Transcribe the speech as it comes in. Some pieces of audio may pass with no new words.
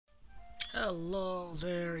Hello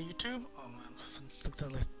there, YouTube. Oh man,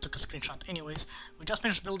 accidentally took a screenshot. Anyways, we just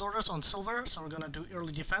finished build orders on silver, so we're gonna do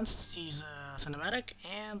early defense, seize cinematic,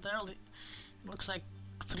 and the early looks like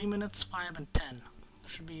 3 minutes, 5, and 10.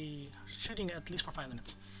 Should be shooting at least for 5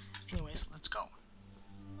 minutes. Anyways, let's go.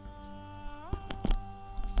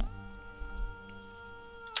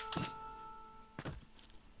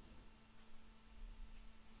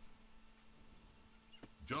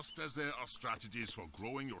 Just as there are strategies for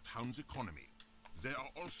growing your town's economy, there are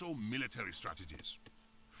also military strategies.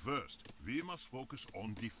 First, we must focus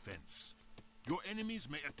on defense. Your enemies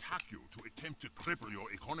may attack you to attempt to cripple your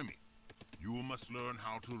economy. You must learn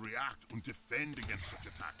how to react and defend against such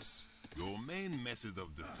attacks. Your main method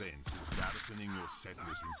of defense is garrisoning your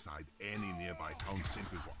settlers inside any nearby town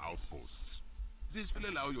centers or outposts. This will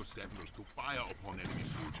allow your settlers to fire upon enemy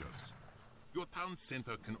soldiers. Your town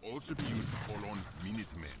center can also be used to call on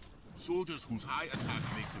Minutemen, soldiers whose high attack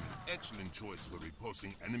makes them an excellent choice for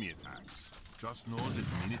repulsing enemy attacks. Just know that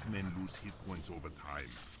Minutemen lose hit points over time,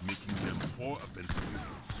 making them poor offensive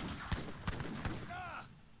units.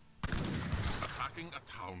 Attacking a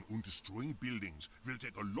town and destroying buildings will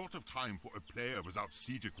take a lot of time for a player without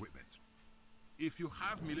siege equipment. If you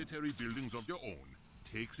have military buildings of your own,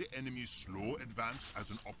 take the enemy's slow advance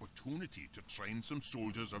as an opportunity to train some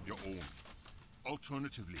soldiers of your own.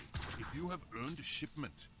 Alternatively, if you have earned a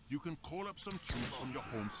shipment, you can call up some troops from your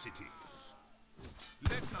home city.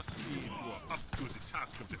 Let us see if you are up to the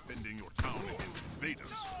task of defending your town against invaders.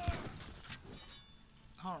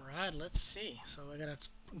 Alright, let's see. So I got a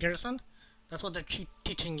garrison. That's what they're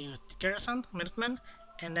teaching you. Garrison, Minutemen,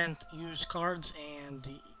 and then use cards and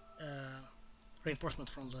the reinforcement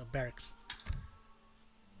from the barracks.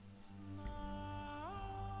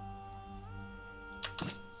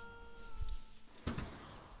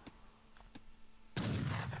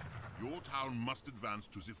 Your town must advance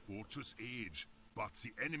to the fortress age, but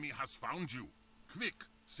the enemy has found you. Quick,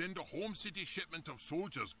 send a home city shipment of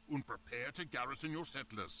soldiers and prepare to garrison your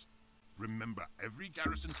settlers. Remember, every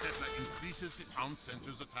garrison settler increases the town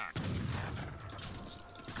center's attack.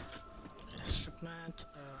 Shipment,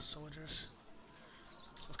 soldiers.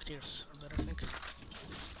 Musketeers are better, I think.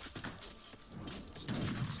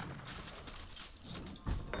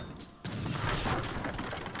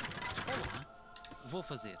 Vou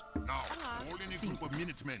fazer. Now, call in a group of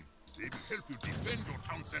Minutemen. They will help you defend your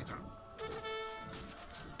town center.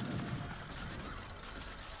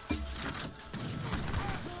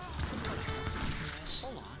 Nice.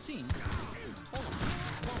 Olá. Sim. Olá.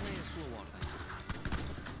 Qual é a sua ordem?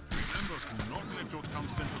 Remember to not let your town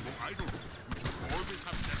center go idle. You should always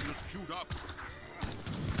have settlers queued up.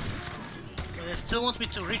 They still want me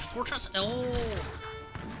to reach fortress? Oh!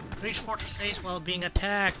 Reach fortress Ace while being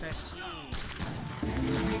attacked, I see.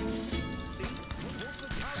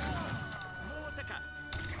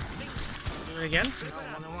 Do it again?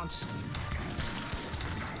 No, only once.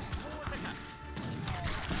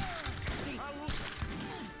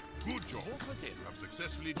 Good job. You have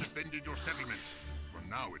successfully defended your settlement. For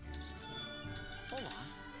now, at least. Olá.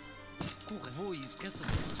 Corre. Vou isso,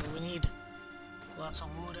 caçador. So we need lots of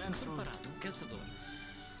wood and food. Preparado, caçador.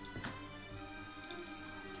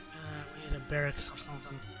 We need a barracks or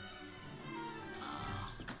something.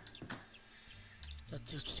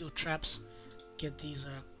 Let's use steel traps. Get these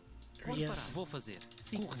areas Vou fazer.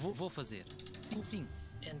 Sim. Corre. Vou fazer. Sim, sim.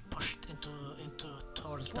 and pushed into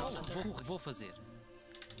towards the town center. Vou fazer.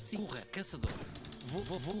 Sim, corre, caçador.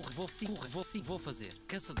 Vou fazer.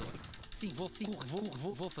 Caçador. Sim, vou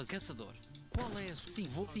fazer. Caçador. Qual é a sua? Sim,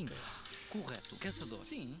 sim. Correto, caçador.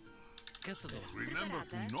 Sim. Caçador. Remember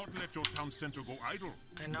to not let your town center go idle.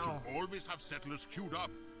 I You know. should always have settlers queued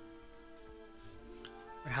up.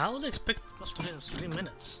 How would they expect us to win in 3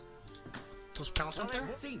 minutes? To town center?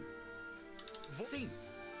 Sim. Sim.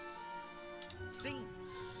 Sim.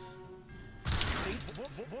 Sim,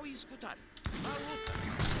 vou executar. À luta.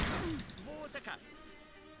 Vou atacar.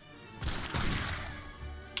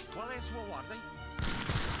 Qual é a sua ordem?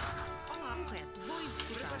 Olá. Correto, vou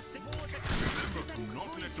executar. Vou atacar. Remember to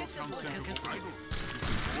not let your town center go idle. You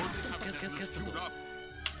should always have settlers queued up.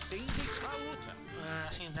 Sim, à luta.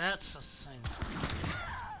 See, that's a thing.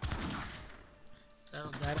 That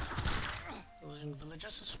was bad. Losing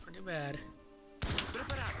villages is pretty bad.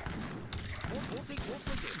 Preparado. Vou fazer.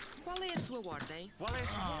 Qual é a sua ordem? Qual é a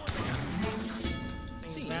sua Oh. ordem? I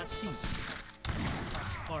think Sim, that's sim. the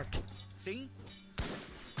tough part. Sim.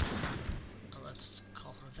 Let's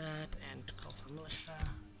call for that and call for militia.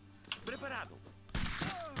 Preparado.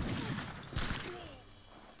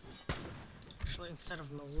 Actually, instead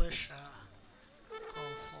of militia,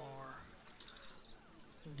 call for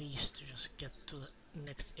these to just get to the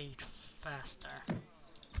next age faster.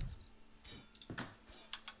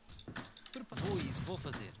 Vou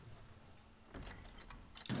fazer.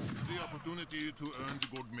 The opportunity to earn the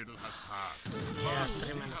gold medal has passed. Yeah, But you 3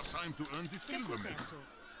 still minutes. have time to earn the silver medal. Correto.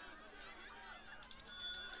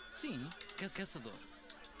 Sim, caçador.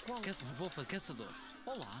 Vou fazer caçador.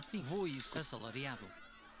 Olá, sim, vou isso. Assalariado.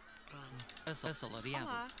 Assalariado.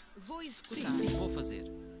 Olá, vou Sim, executar. sim, vou fazer.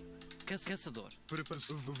 Caçador.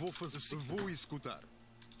 Prepare-se. Vou fazer. Vou executar.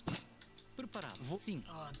 Preparado. Vou. Sim.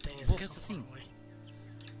 Oh, dang it, Vou they're so caça far sim. away.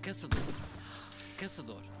 Caçador.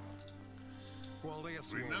 Caçador. Qual é a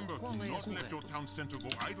sua Remember ordem? to Qual é not let correto? your town center go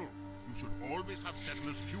idle. You should always have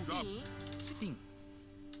settlers queued up. Sim, Sim.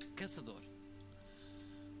 Caçador.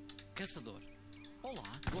 Caçador. Olá,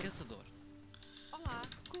 vou caçador. olá,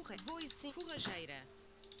 correto. Vou sim, forrageira.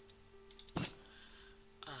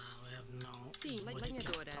 We have no Sim, wood.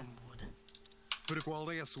 lenhadora. Some wood. Para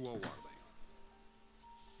qual é a sua ordem?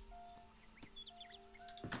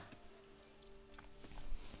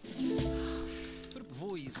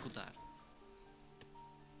 Vou executar.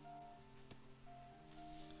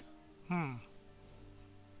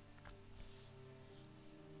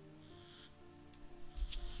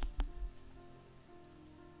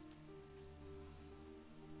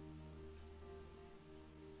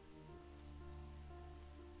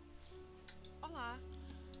 Olá,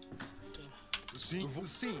 Sim.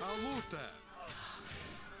 Sim. À luta.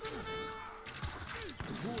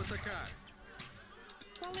 Vou atacar.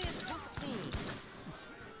 qual é a sua... Sim,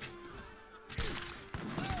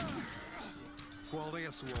 Qual é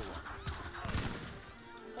a sua ordem?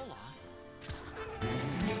 Olá.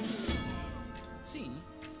 Sim.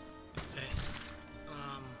 Okay.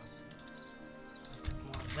 Let's get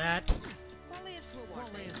more of that. qual é a sua Qual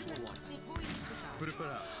ordem? é a sua ordem? Sim, vou executar.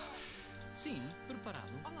 Preparado. Sim,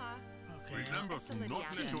 preparado. Olá, Okay. Remember to not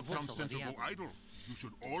let Sim, your vou town center go assalariado. idle. You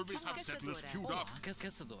should always Sou have settlers caçadora. queued Olá, up.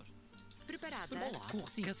 caçador. preparada. Olá,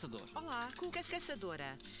 sim, caçador. Olá,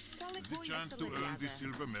 caçadora. Qual é a The sua chance to earn assalariada? the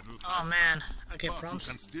silver medal Oh has man. passed, Okay, but you bronze.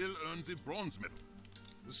 can still earn the bronze medal.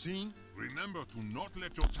 Sim. Remember to not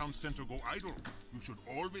let your town center go idle. You should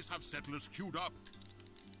always have settlers queued up.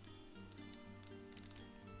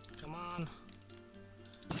 Come on.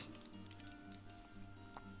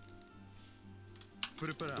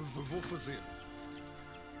 Preparado. Vou fazer.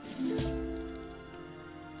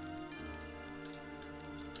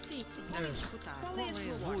 Sim, sim, vou There is. executar. Qual Qual é é a a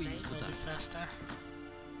sua vou ordem? executar? A little bit faster.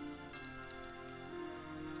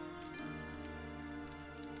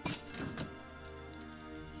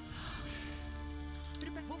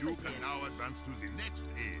 Vou You fazer. can now advance to the next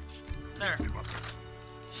age. There. Well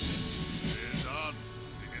done.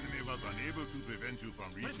 The enemy was unable to prevent you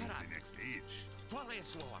from reaching the next age. Qual é a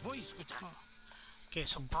sua ordem? Vou executar. Okay,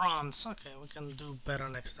 so bronze. Okay, we can do better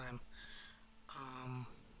next time.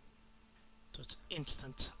 So it's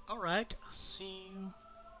instant. Alright, see you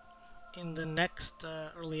in the next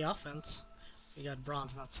early offense. We got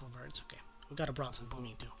bronze, not silver. It's okay. We got a bronze in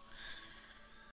booming too.